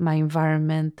keep my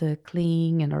environment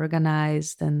clean and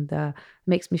organized, and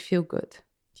makes me feel good.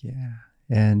 Yeah.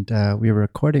 And we're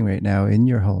recording right now in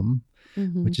your home,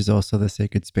 which is also the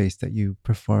sacred space that you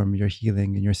perform your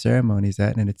healing and your ceremonies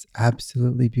at. And it's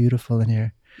absolutely beautiful in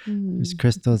here. There's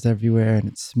crystals everywhere and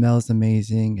it smells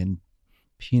amazing. And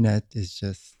Peanut is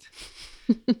just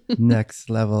next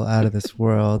level, out of this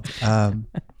world. And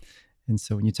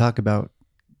so when you talk about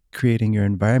creating your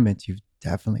environment, you've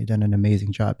definitely done an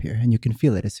amazing job here. And you can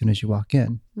feel it as soon as you walk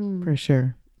in. For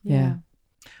sure. Yeah.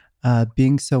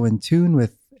 Being so in tune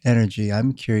with energy,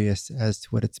 I'm curious as to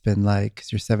what it's been like,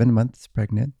 because you're 7 months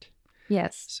pregnant.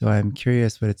 Yes. So I'm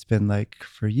curious what it's been like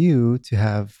for you to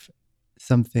have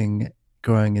something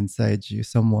growing inside you,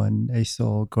 a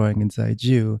soul growing inside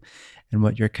you, and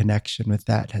what your connection with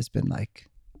that has been like.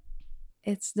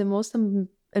 It's the most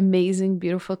amazing,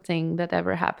 beautiful thing that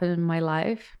ever happened in my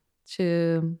life,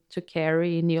 to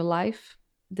carry new life.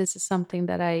 This is something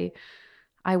that I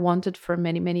wanted for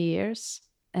many, many years.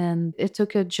 And it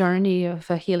took a journey of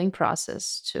a healing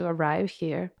process to arrive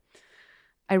here.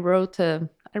 I wrote a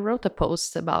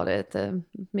post about it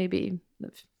maybe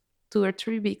 2 or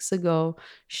 3 weeks ago,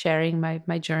 sharing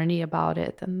my journey about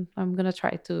it. And I'm going to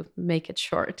try to make it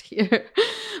short here.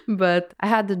 But I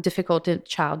had a difficult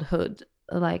childhood.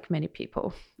 like many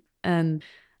people. And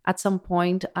at some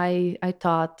point, I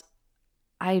thought,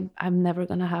 I'm never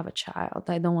going to have a child.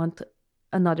 I don't want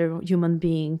another human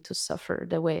being to suffer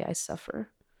the way I suffer.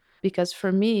 Because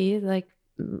for me, like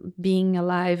being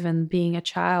alive and being a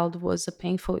child was a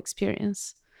painful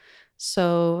experience.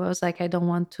 So I was like, I don't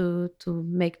want to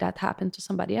make that happen to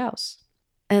somebody else.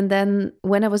 And then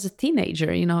when I was a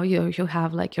teenager, you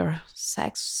have like your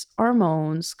sex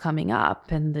hormones coming up,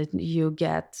 and then you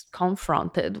get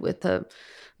confronted with the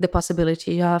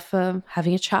possibility of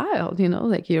having a child.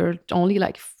 Like you're only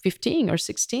like 15 or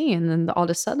 16, and all of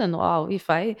a sudden, wow, if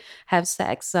I have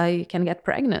sex, I can get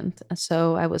pregnant. And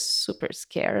so I was super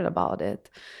scared about it,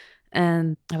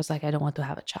 and I was like, I don't want to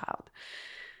have a child.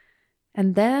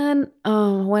 And then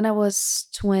when I was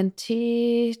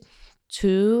 22,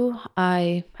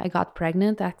 I got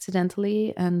pregnant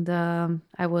accidentally, and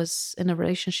I was in a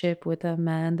relationship with a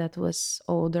man that was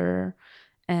older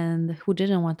and who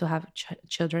didn't want to have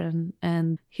children.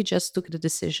 And he just took the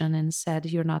decision and said,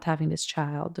 "You're not having this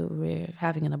child. We're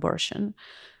having an abortion."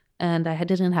 And I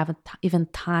didn't have even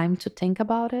time to think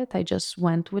about it. I just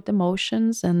went with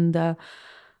emotions, and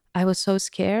I was so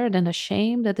scared and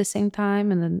ashamed at the same time.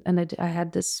 And then I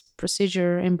had this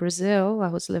procedure in Brazil. I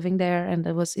was living there, and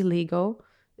it was illegal.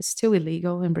 It's still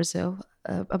illegal in Brazil.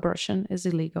 Abortion is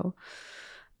illegal,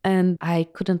 and I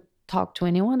couldn't talk to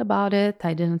anyone about it.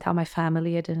 I didn't tell my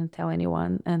family. I didn't tell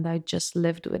anyone, and I just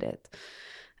lived with it.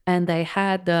 And I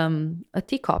had a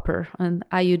teacopper, an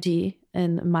IUD,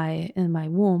 in my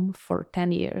womb for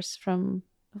 10 years, from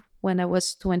when I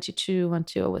was 22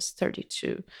 until I was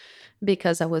 32,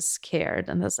 because I was scared,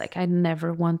 and I was like, I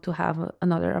never want to have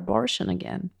another abortion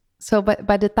again. So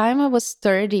by the time I was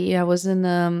 30, I was in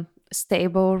a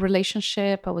stable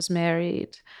relationship. I was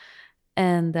married,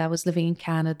 and I was living in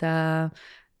Canada,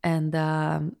 and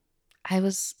I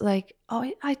was like, oh,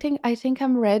 I think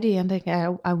I'm ready, and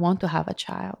I want to have a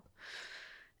child.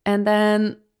 And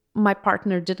then my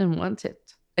partner didn't want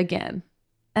it again.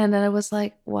 And then I was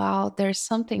like, wow, there's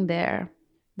something there.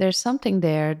 There's something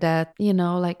there that,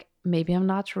 like maybe I'm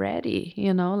not ready,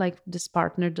 like this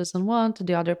partner doesn't want,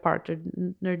 the other partner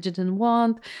didn't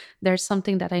want. There's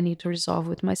something that I need to resolve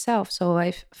with myself. So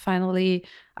I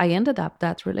ended up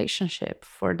that relationship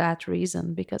for that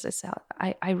reason, because I said,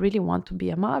 I really want to be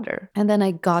a mother. And then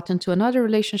I got into another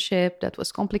relationship that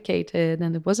was complicated,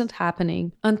 and it wasn't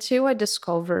happening until I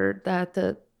discovered that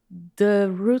the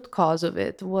root cause of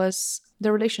it was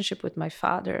the relationship with my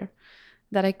father,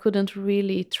 that I couldn't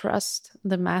really trust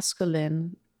the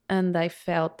masculine. And I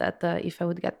felt that if I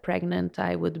would get pregnant,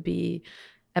 I would be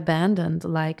abandoned,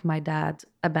 like my dad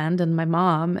abandoned my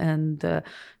mom. And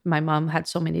my mom had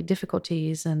so many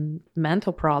difficulties and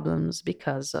mental problems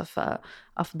because of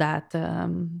that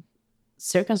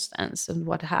circumstance and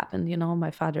what happened.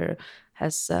 My father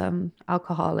has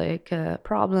alcoholic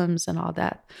problems and all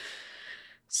that.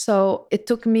 So it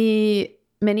took me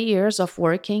many years of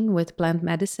working with plant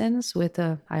medicines, with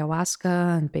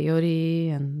ayahuasca and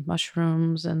peyote and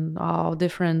mushrooms and all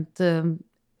different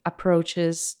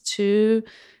approaches, to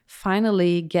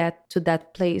finally get to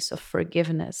that place of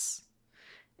forgiveness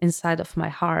inside of my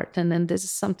heart. And then this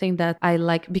is something that I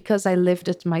like, because I lived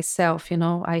it myself.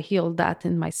 I healed that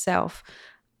in myself.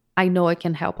 I know I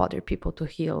can help other people to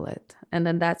heal it. And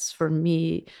then that's, for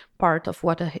me, part of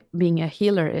what being a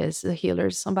healer is. A healer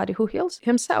is somebody who heals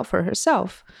himself or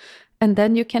herself. And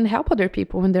then you can help other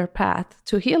people in their path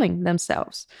to healing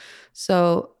themselves.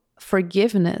 So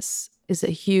forgiveness is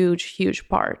a huge, huge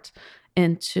part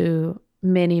into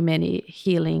many, many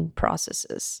healing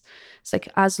processes. It's like,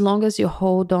 as long as you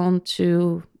hold on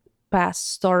to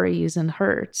past stories and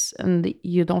hurts and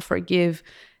you don't forgive,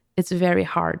 it's very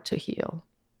hard to heal.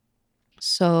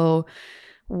 So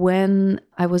when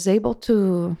I was able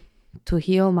to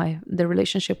heal the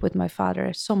relationship with my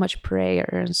father, so much prayer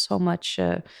and so much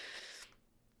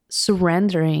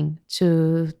surrendering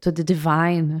to the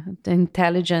divine, the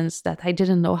intelligence, that I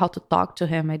didn't know how to talk to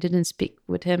him. I didn't speak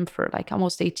with him for like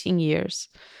almost 18 years.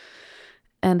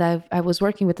 And I was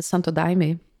working with the Santo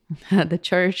Daime at the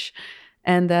church.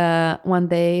 And one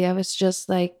day I was just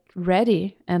like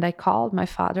ready, and I called my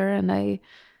father, and I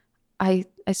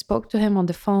spoke to him on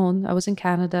the phone. I was in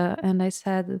Canada, and I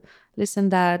said, listen,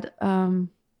 Dad, how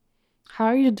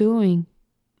are you doing?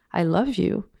 I love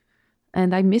you,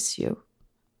 and I miss you.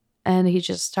 And he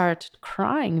just started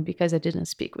crying because I didn't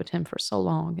speak with him for so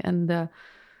long. And the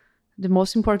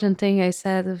most important thing I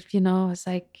said, is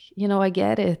like, I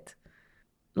get it.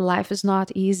 Life is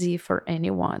not easy for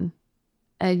anyone.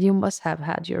 You must have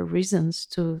had your reasons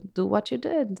to do what you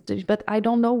did. But I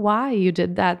don't know why you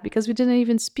did that, because we didn't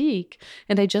even speak.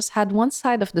 And I just had one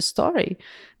side of the story.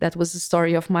 That was the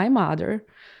story of my mother,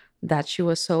 that she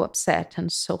was so upset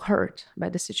and so hurt by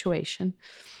the situation.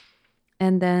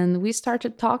 And then we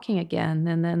started talking again.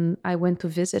 And then I went to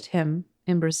visit him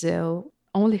in Brazil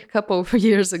only a couple of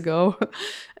years ago.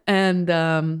 And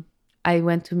I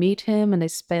went to meet him and I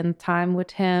spent time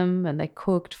with him and I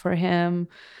cooked for him.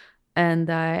 And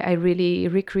I really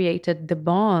recreated the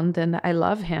bond, and I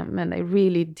love him. And I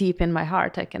really, deep in my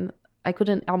heart, I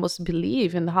couldn't almost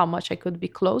believe in how much I could be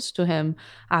close to him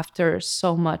after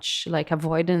so much like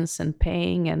avoidance and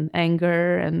pain and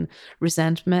anger and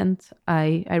resentment.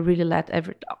 I really let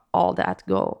all that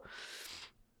go.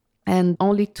 And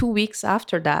only 2 weeks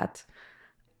after that,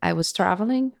 I was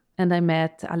traveling and I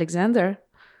met Alexander,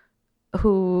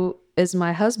 who is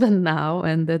my husband now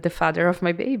and the father of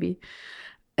my baby.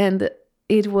 And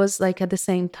it was like at the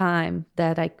same time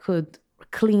that I could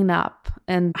clean up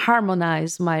and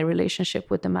harmonize my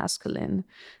relationship with the masculine,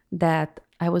 that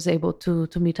I was able to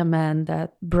meet a man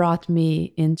that brought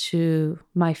me into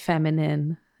my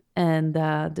feminine and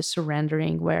the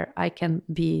surrendering where I can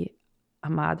be a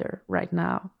mother right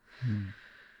now.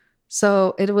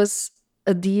 So it was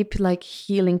a deep like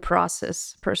healing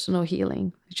process, personal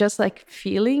healing, just like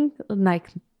feeling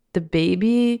like the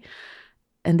baby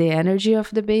and the energy of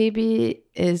the baby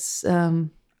is,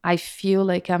 I feel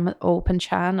like I'm an open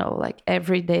channel. Like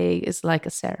every day is like a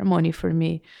ceremony for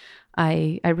me.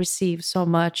 I receive so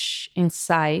much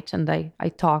insight, and I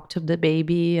talk to the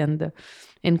baby, and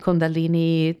in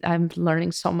Kundalini, I'm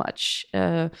learning so much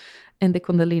in the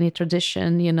Kundalini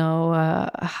tradition,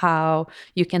 how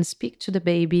you can speak to the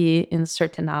baby in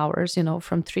certain hours,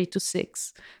 from 3 to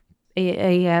 6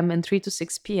 a.m. and 3 to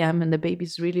 6 p.m. and the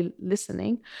baby's really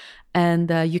listening, and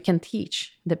you can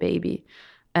teach the baby.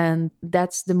 And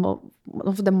that's one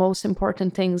of the most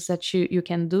important things that you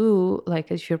can do,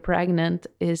 like if you're pregnant,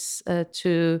 is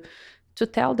to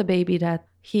tell the baby that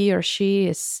he or she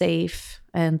is safe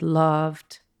and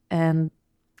loved, and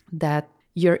that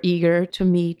you're eager to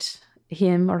meet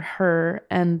him or her,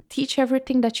 and teach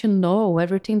everything that you know,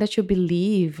 everything that you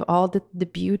believe, all the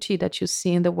beauty that you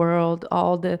see in the world,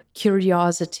 all the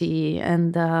curiosity.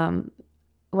 And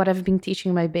what I've been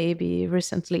teaching my baby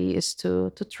recently is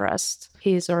to trust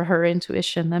his or her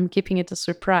intuition. I'm keeping it a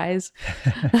surprise.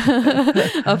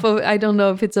 I don't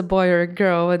know if it's a boy or a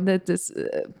girl, and that is,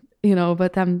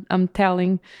 but I'm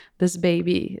telling this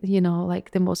baby,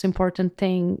 like the most important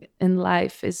thing in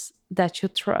life is that you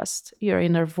trust your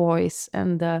inner voice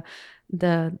and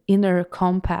the inner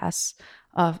compass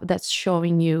that's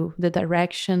showing you the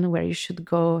direction where you should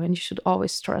go, and you should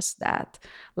always trust that.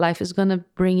 Life is going to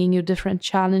bring you different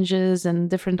challenges and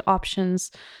different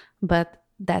options, but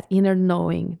that inner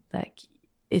knowing, like,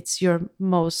 it's your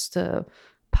most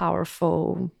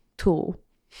powerful tool.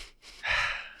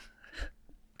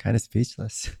 Kind of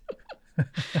speechless. I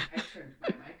turned my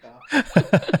mic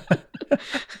off.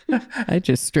 I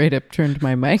just straight up turned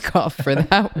my mic off for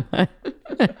that one.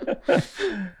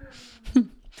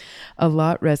 A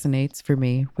lot resonates for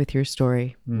me with your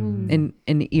story. And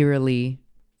eerily,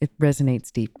 it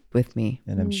resonates deep with me.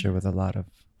 And I'm sure with a lot of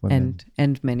women.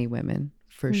 And many women,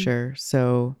 for sure.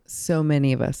 So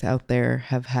many of us out there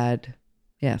have had,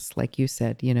 yes, like you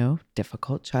said,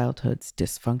 difficult childhoods,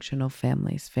 dysfunctional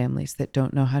families that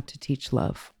don't know how to teach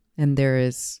love. And there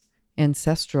is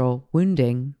ancestral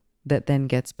wounding that then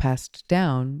gets passed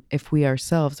down if we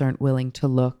ourselves aren't willing to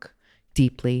look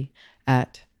deeply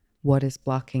at what is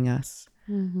blocking us.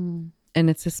 Mm-hmm. And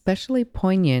it's especially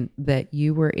poignant that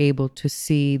you were able to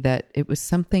see that it was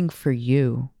something for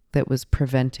you that was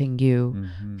preventing you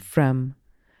from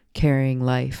carrying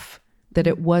life, that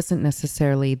it wasn't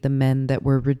necessarily the men that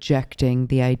were rejecting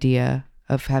the idea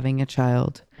of having a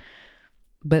child,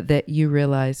 but that you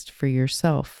realized for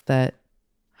yourself that,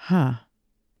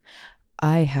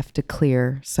 I have to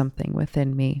clear something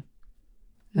within me.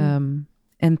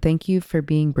 And thank you for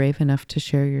being brave enough to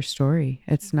share your story.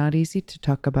 It's not easy to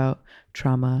talk about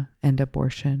trauma and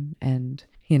abortion, and,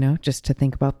 just to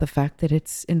think about the fact that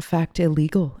it's in fact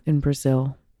illegal in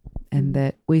Brazil, and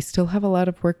that we still have a lot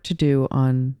of work to do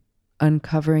on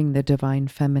uncovering the divine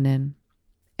feminine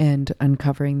and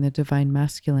uncovering the divine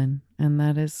masculine. And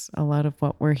that is a lot of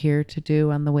what we're here to do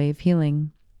on the way of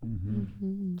healing.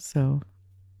 So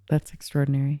that's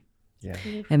extraordinary. Yeah.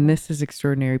 And this is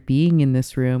extraordinary, being in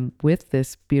this room with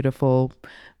this beautiful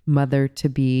mother to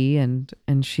be, and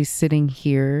she's sitting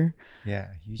here. Yeah,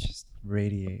 you just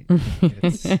radiate.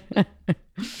 It's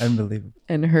unbelievable.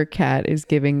 And her cat is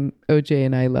giving OJ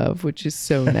and I love, which is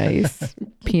so nice.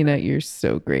 Peanut, you're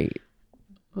so great.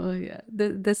 Oh yeah,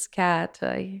 this cat,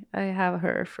 I have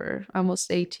her for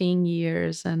almost 18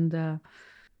 years, and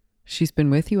She's been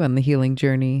with you on the healing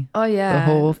journey. oh yeah, The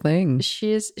whole thing.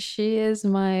 she is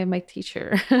my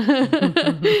teacher.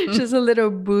 She's a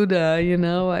little Buddha,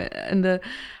 and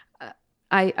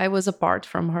I was apart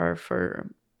from her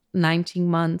for 19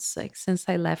 months, like since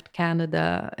I left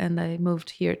Canada and I moved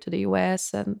here to the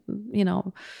US. And,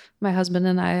 my husband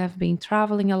and I have been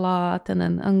traveling a lot and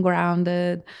then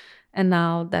ungrounded. And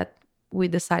now that we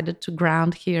decided to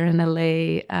ground here in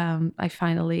LA, I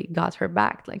finally got her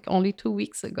back like only 2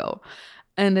 weeks ago.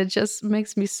 And it just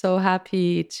makes me so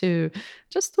happy to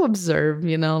just to observe,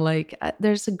 like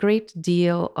there's a great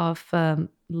deal of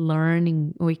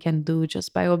learning we can do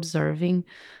just by observing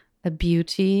the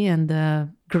beauty and the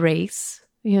grace,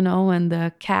 and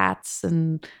the cats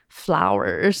and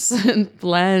flowers and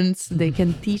plants. They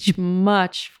can teach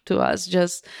much to us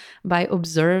just by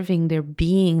observing their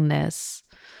beingness.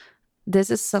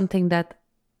 This is something that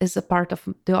is a part of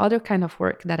the other kind of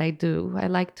work that I do. I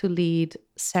like to lead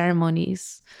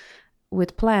ceremonies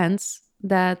with plants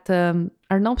that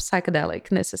are not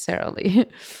psychedelic necessarily.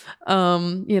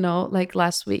 Like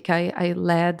last week, I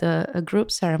led a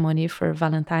group ceremony for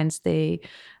Valentine's Day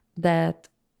that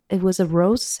it was a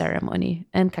rose ceremony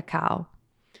and cacao.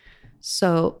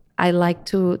 So I like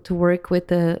to work with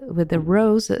the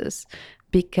roses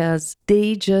because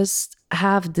they just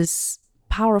have this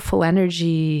powerful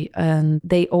energy and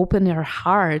they open your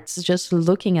hearts just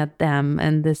looking at them,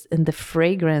 and the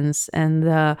fragrance and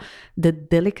the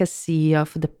delicacy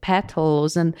of the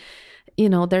petals. And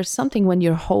there's something when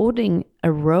you're holding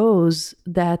a rose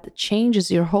that changes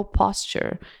your whole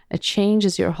posture. It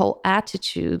changes your whole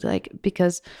attitude, like,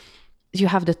 because you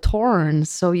have the thorns,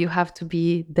 so you have to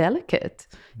be delicate.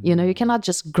 You cannot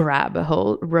just grab a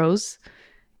whole rose.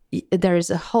 There is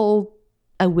a whole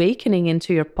awakening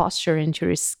into your posture, into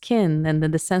your skin, and then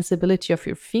the sensibility of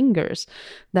your fingers,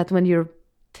 that when you're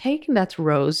taking that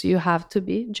rose, you have to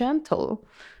be gentle.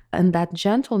 And that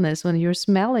gentleness, when you're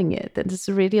smelling it, it's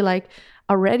really like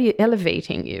already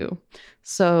elevating you.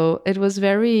 So it was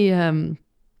very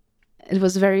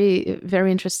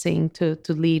very interesting to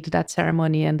lead that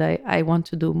ceremony, and I want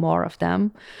to do more of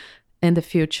them in the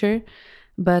future.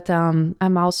 But I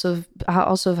also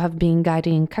have been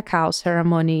guiding cacao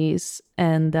ceremonies,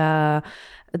 and I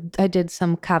did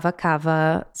some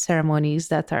kava ceremonies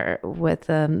that are with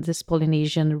this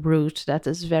Polynesian root that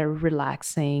is very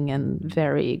relaxing and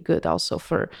very good also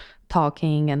for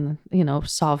talking and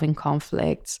solving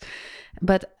conflicts.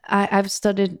 But I've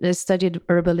studied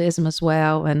herbalism as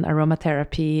well and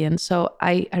aromatherapy, and so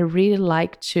I really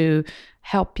like to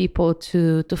help people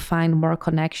to find more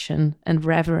connection and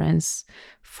reverence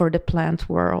for the plant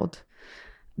world,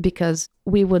 because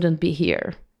we wouldn't be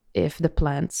here if the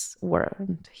plants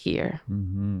weren't here.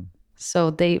 Mm-hmm.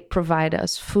 So they provide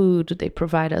us food, they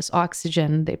provide us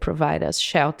oxygen, they provide us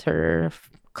shelter,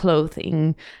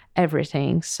 clothing,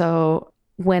 everything. So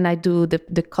when I do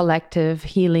the collective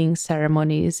healing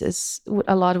ceremonies, is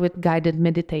a lot with guided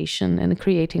meditation and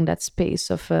creating that space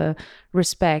of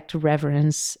respect,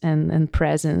 reverence, and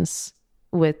presence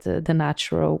with the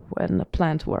natural and the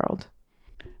plant world.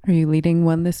 Are you leading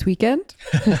one this weekend?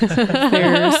 Is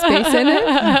there space in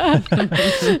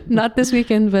it? Not this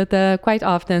weekend, but quite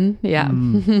often. Yeah.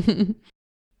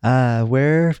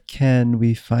 Where can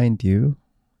we find you?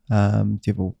 Do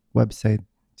you have a website?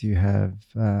 Do you have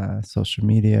social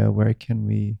media? Where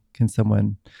can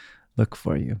someone look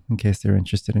for you in case they're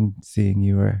interested in seeing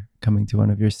you or coming to one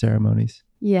of your ceremonies?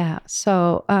 Yeah.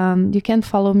 So you can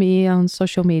follow me on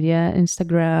social media,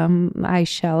 Instagram,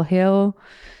 Aychele Hill.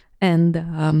 And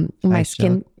my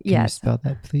skin, yes. Can you spell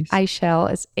that, please?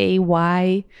 Aychele is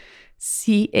Aychele,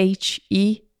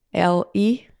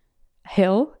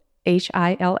 Hill,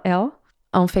 Hill.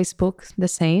 On Facebook, the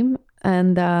same.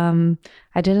 And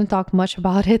I didn't talk much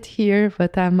about it here,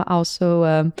 but I'm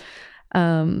also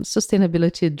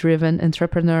sustainability-driven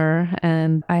entrepreneur,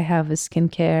 and I have a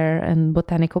skincare and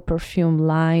botanical perfume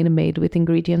line made with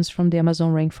ingredients from the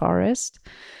Amazon rainforest.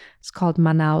 It's called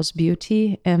Manaus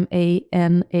Beauty,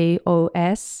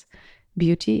 Manaos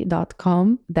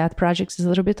beauty.com. That project is a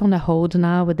little bit on a hold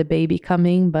now with the baby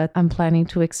coming, but I'm planning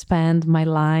to expand my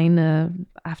line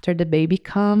after the baby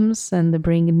comes and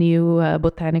bring new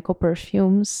botanical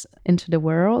perfumes into the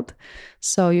world.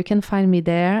 So you can find me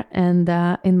there, and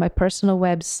in my personal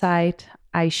website,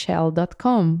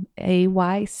 aychele.com,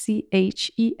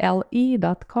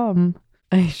 AYCHELE.com.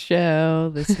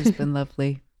 Aychele, this has been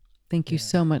lovely. Thank you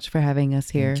so much for having us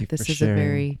here. This is sharing. A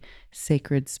very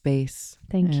sacred space.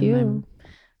 Thank you.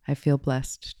 I feel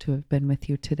blessed to have been with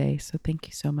you today. So thank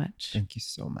you so much. Thank you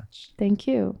so much. Thank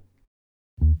you.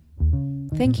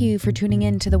 Thank you for tuning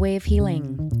in to The Way of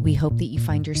Healing. We hope that you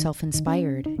find yourself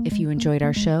inspired. If you enjoyed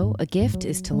our show, a gift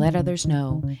is to let others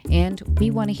know. And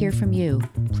we want to hear from you.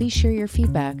 Please share your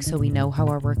feedback so we know how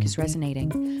our work is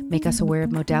resonating. Make us aware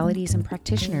of modalities and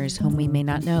practitioners whom we may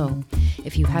not know.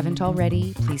 If you haven't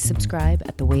already, please subscribe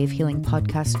at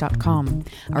thewayofhealingpodcast.com.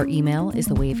 Our email is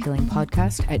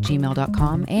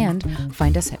thewayofhealingpodcast@gmail.com and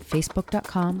find us at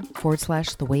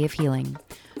facebook.com/thewayofhealing.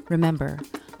 Remember,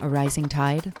 a rising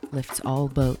tide lifts all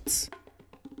boats.